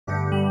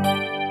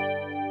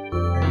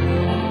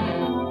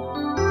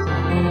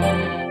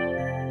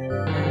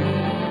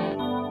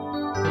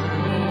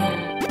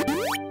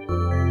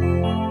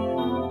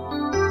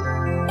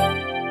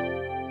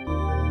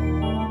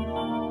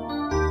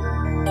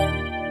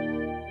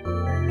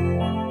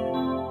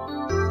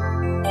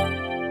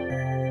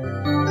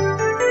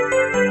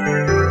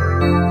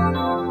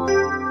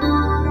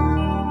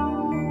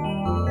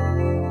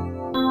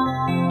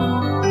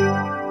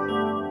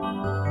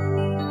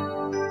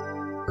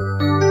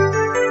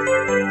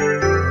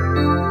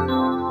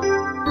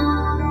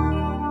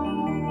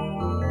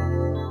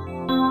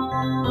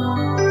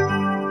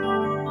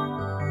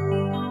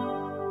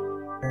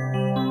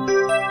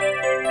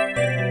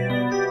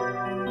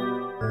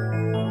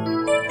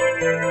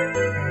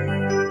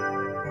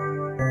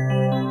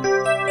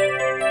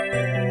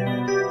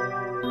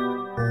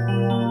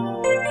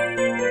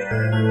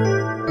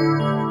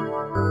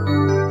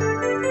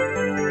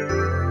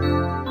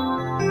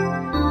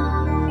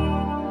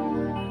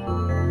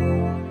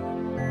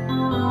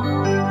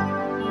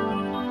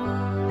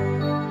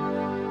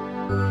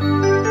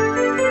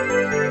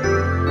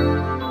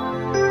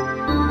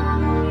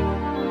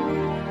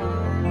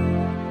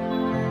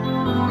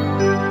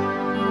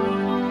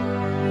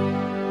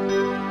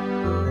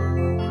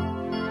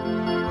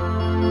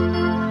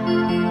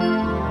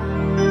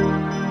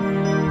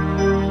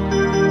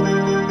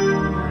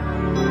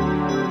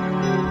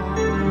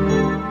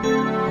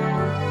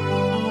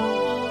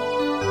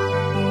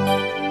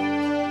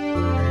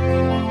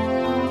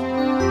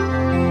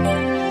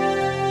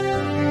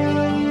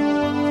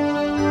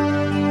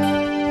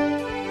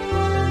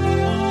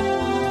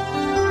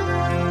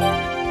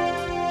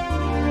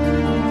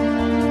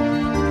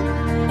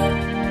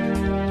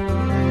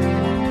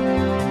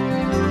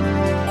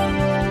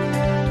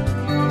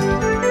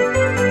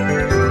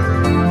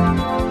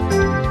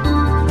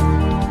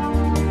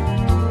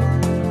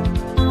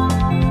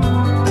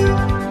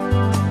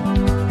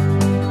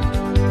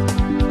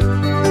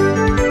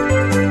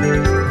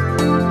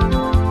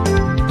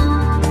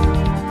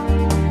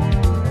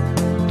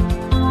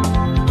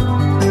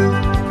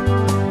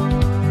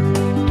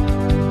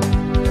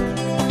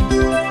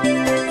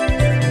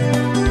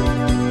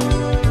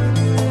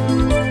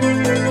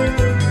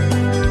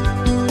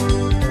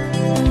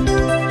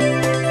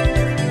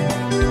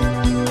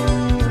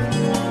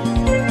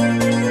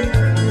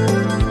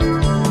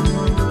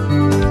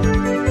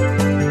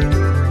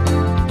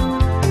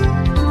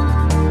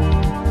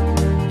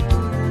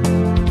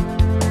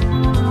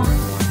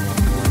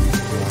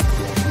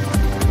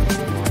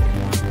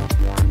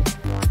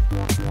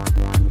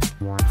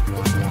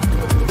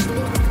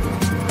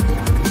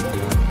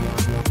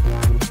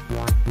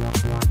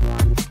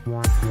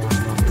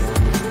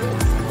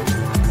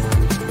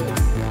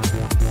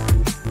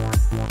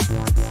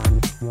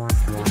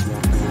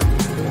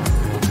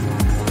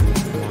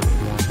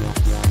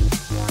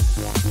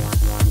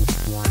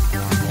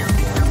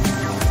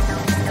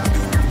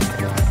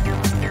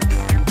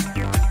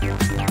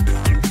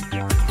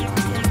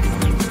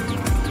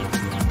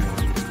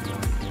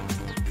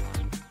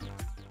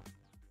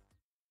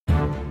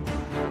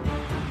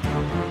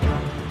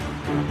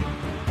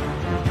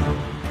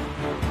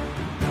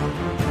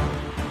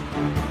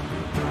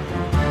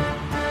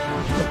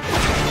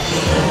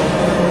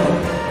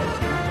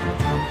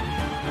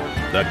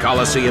The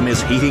Colosseum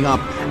is heating up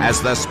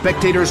as the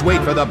spectators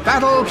wait for the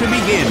battle to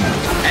begin.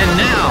 And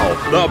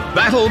now, the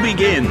battle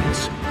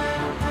begins.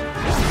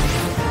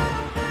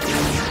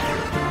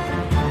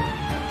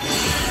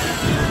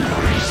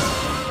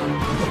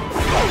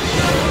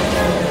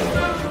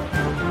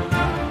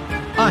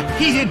 A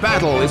heated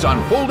battle is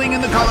unfolding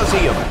in the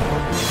Colosseum.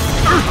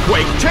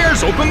 Earthquake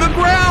tears open the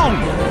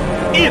ground.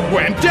 It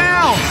went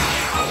down.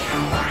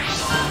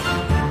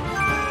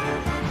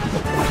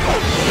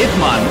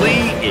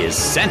 Hitmonlee is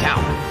sent out.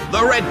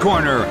 The red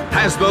corner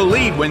has the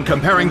lead when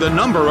comparing the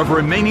number of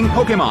remaining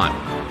Pokémon.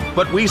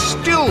 But we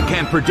still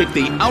can't predict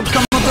the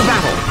outcome of the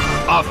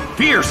battle. A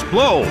fierce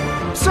blow.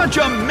 Such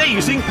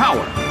amazing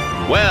power.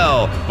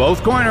 Well,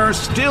 both corners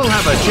still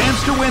have a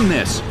chance to win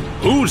this.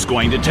 Who's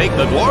going to take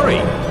the glory?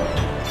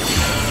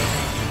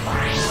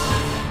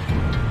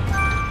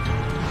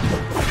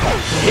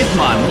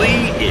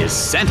 Hitmonlee is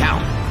sent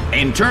out.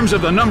 In terms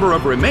of the number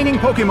of remaining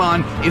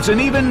Pokémon, it's an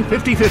even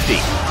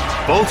 50-50.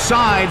 Both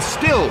sides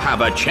still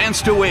have a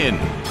chance to win.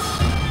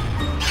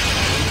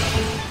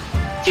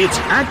 Its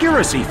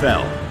accuracy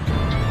fell.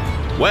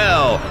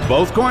 Well,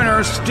 both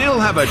corners still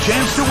have a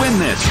chance to win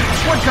this.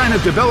 What kind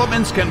of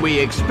developments can we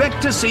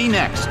expect to see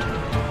next?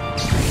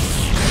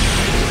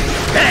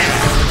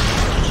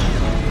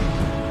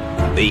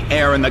 The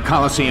air in the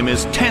Colosseum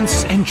is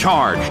tense and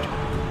charged.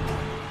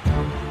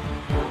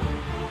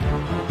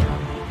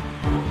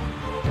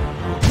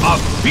 A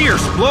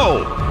fierce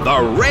blow.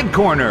 The red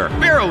corner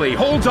barely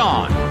holds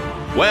on.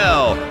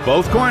 Well,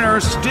 both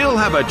corners still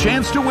have a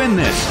chance to win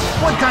this.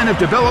 What kind of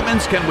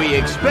developments can we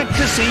expect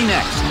to see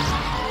next?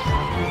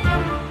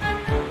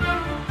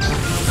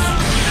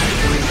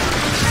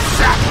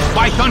 Zapped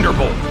by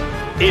Thunderbolt.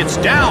 It's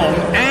down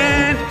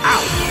and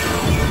out.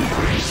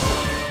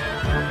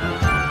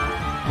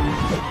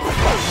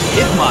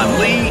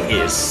 Hitmonlee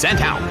is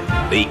sent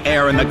out. The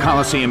air in the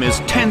Colosseum is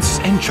tense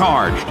and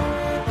charged.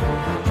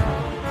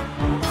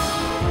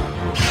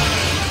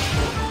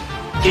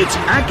 Its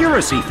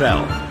accuracy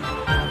fell.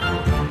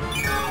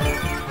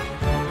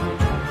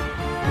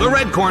 The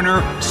red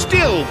corner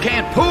still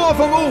can't pull off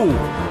a move.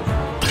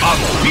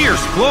 A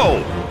fierce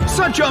blow.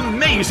 Such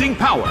amazing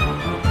power.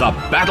 The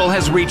battle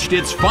has reached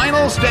its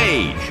final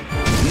stage.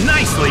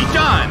 Nicely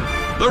done.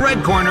 The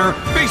red corner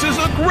faces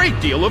a great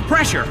deal of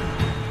pressure.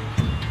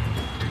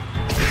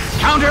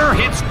 Counter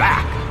hits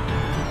back.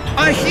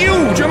 A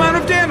huge amount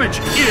of damage.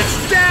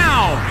 It's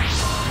down.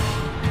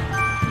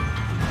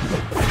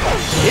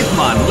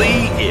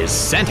 Hitmonlee is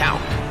sent out.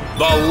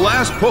 The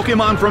last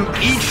Pokémon from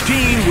each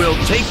team will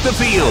take the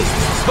field.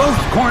 Both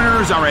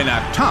corners are in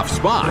a tough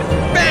spot.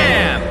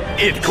 Bam!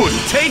 It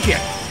couldn't take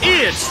it.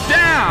 It's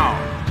down.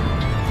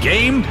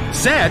 Game,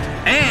 set,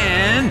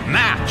 and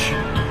match.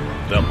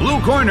 The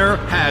blue corner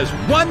has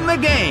won the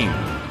game.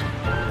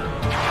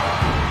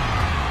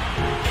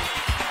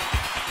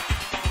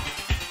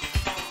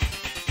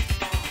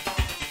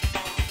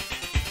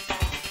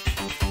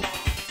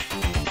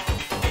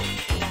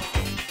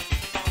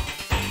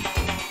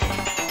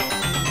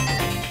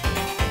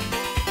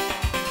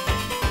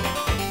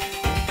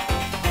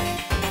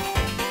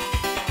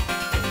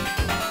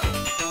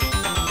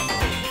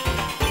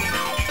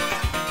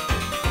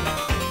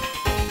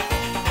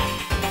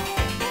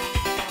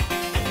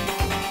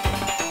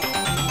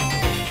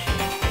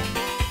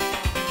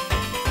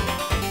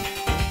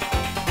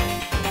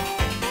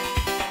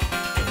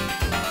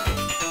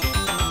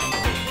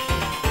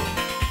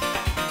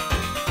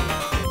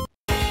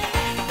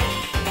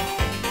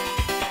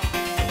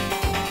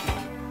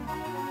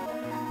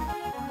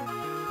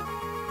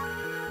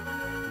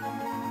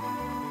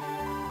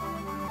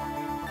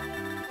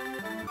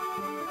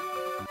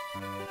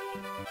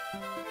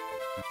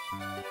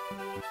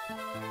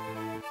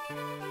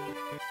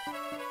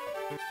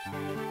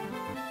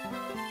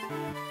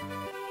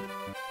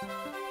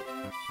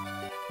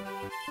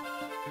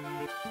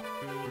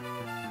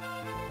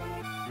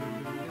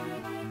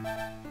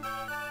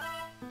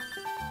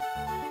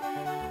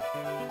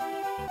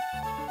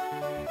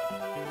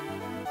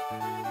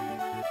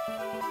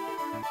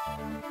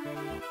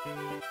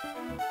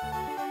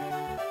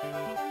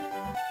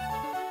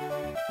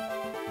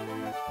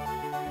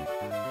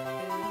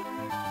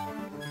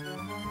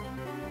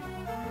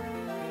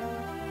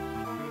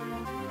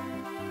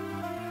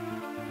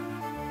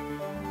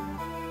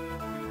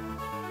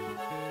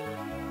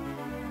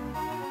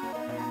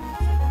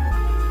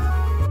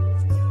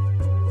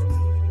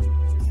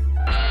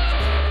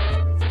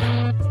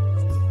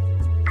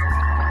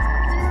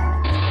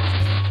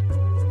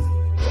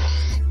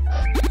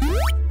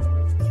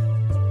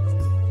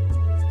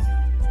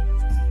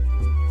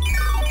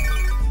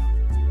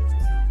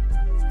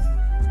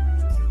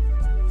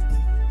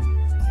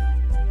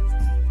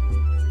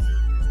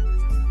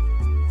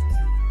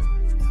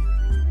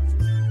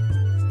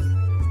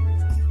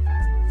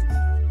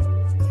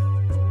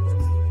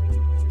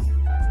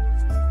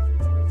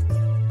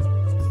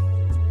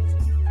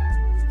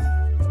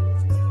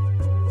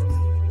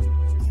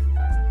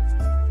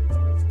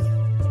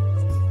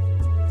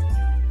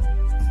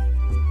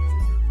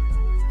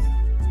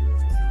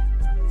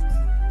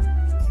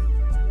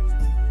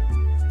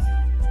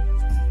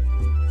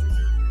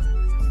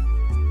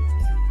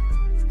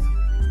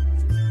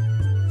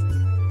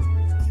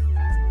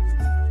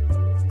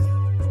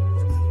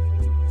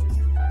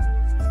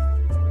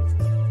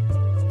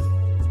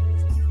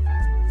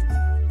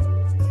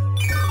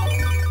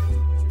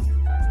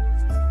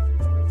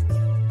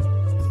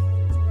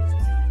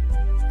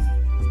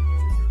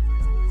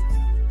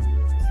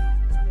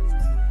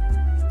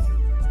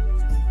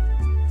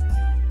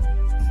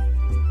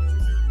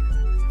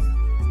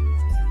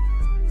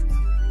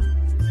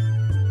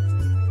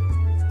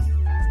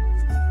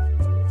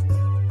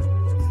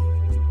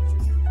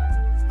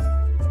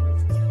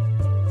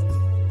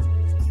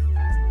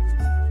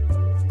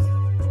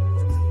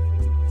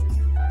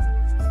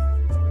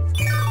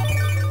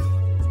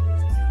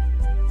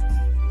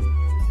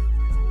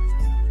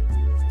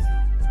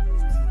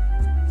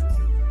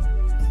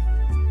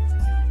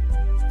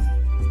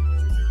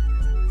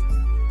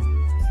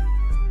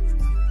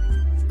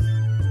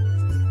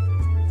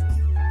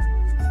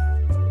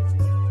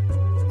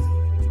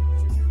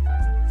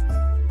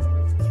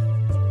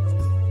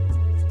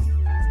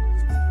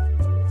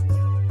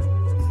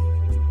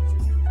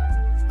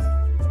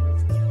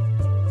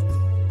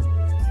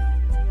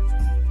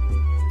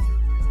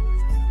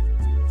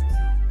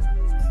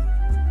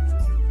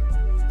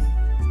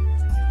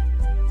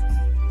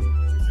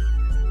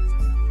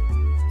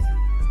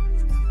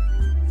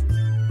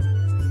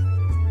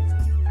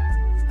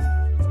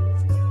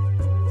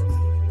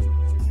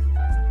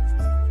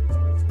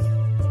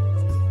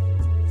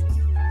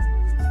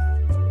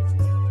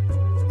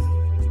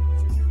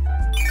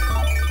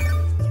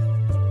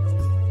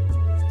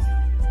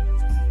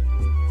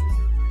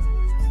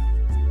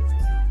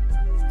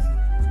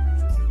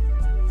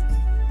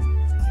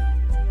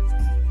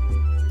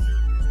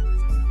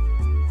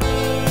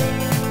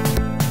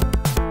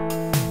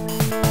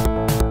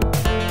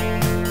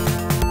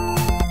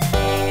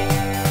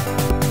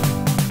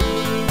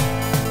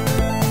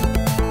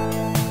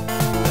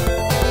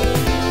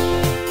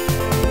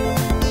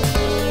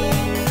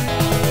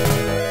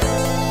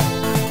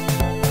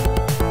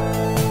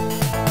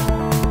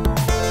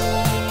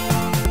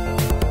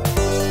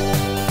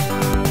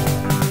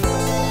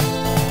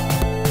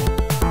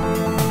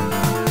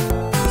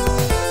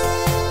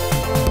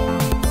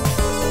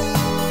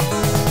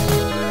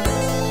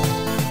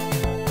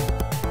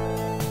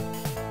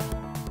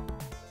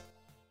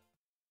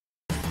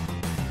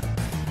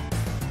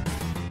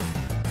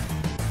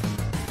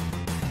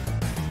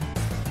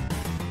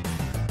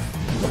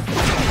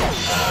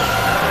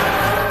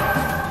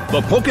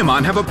 The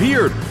Pokémon have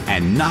appeared,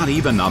 and not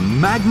even the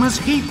magma's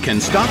heat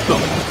can stop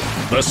them.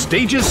 The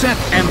stage is set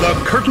and the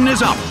curtain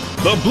is up.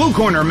 The blue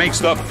corner makes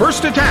the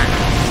first attack.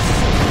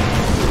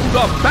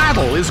 The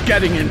battle is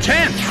getting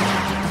intense.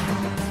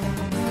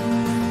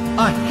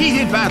 A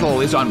heated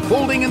battle is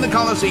unfolding in the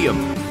Colosseum.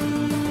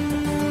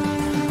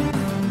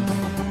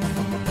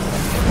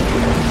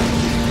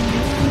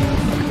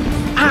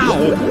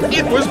 Ow!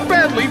 It was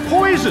badly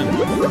poisoned!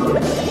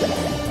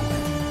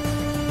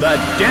 The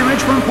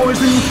damage from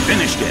poison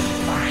finished it.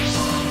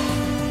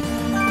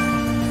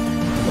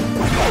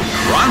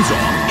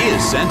 Bronzong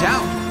is sent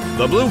out.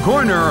 The blue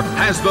corner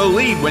has the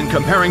lead when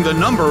comparing the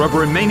number of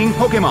remaining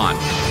Pokémon.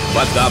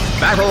 But the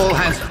battle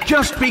has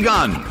just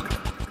begun.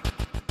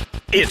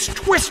 It's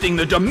twisting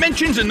the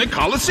dimensions in the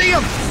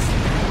Colosseum.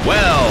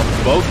 Well,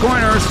 both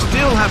corners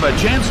still have a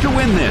chance to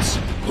win this.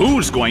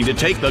 Who's going to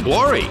take the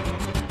glory?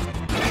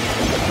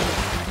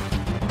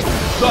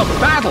 The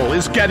battle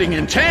is getting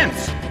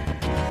intense.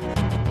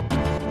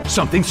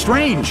 Something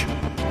strange.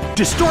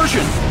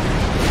 Distortion.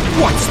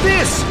 What's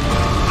this?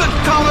 The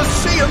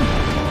Colosseum.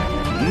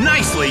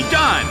 Nicely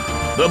done.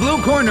 The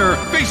blue corner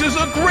faces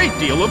a great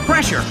deal of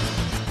pressure.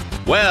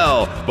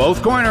 Well,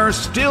 both corners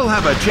still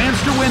have a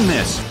chance to win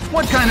this.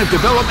 What kind of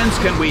developments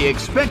can we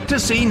expect to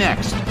see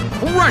next?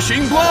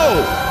 Rushing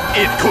blow!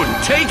 It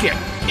couldn't take it!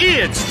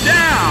 It's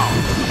down!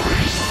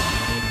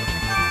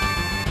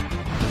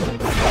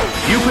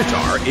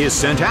 Pupitar is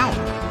sent out.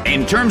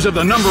 In terms of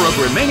the number of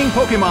remaining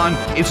Pokémon,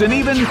 it's an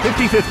even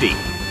 50-50.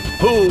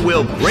 Who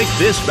will break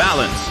this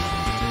balance?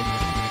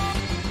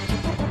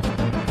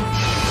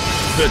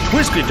 The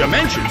twisted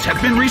dimensions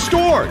have been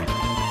restored.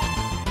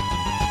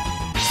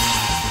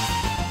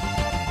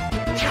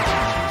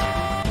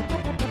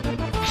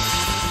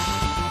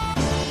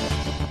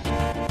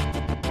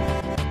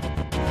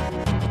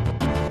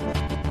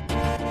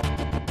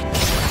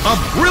 A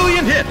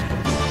brilliant hit!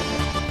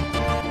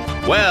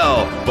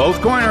 Well,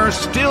 both corners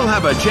still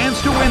have a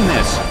chance to win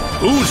this.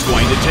 Who's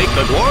going to take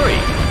the glory?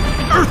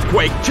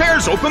 Earthquake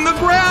tears open the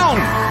ground!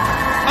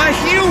 A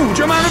huge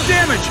amount of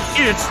damage!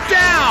 It's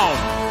down!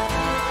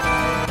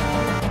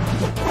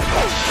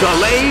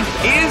 Gallade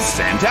is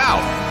sent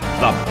out.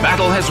 The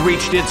battle has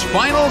reached its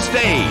final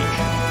stage.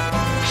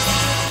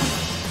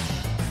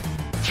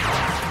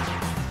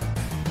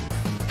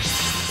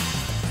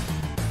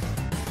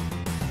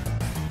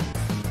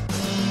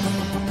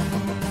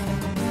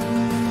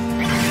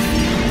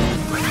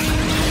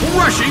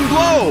 Rushing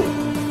blow!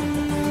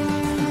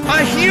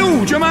 A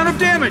huge amount of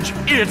damage!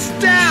 It's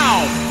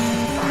down!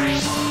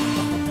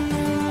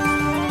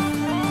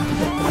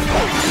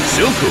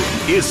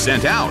 Silcoon is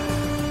sent out.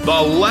 The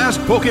last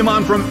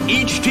Pokémon from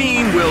each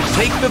team will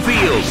take the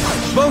field.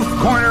 Both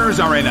corners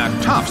are in a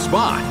tough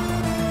spot.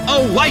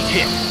 A light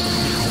hit!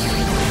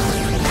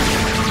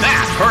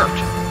 That hurt!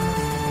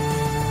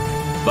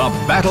 The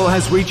battle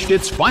has reached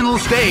its final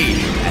stage,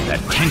 and the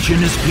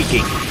tension is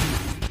peaking.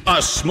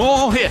 A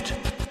small hit!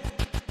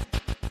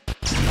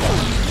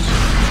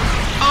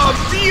 A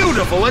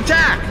beautiful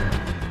attack!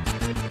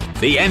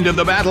 The end of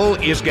the battle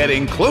is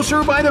getting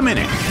closer by the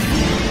minute.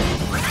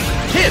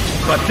 Hit,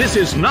 but this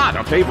is not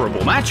a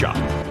favorable matchup.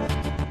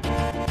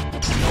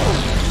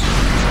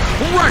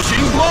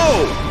 Rushing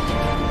blow!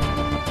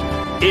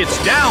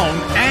 It's down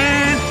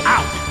and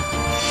out.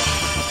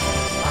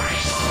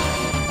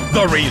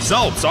 The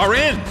results are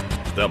in.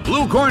 The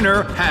blue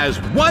corner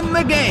has won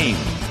the game.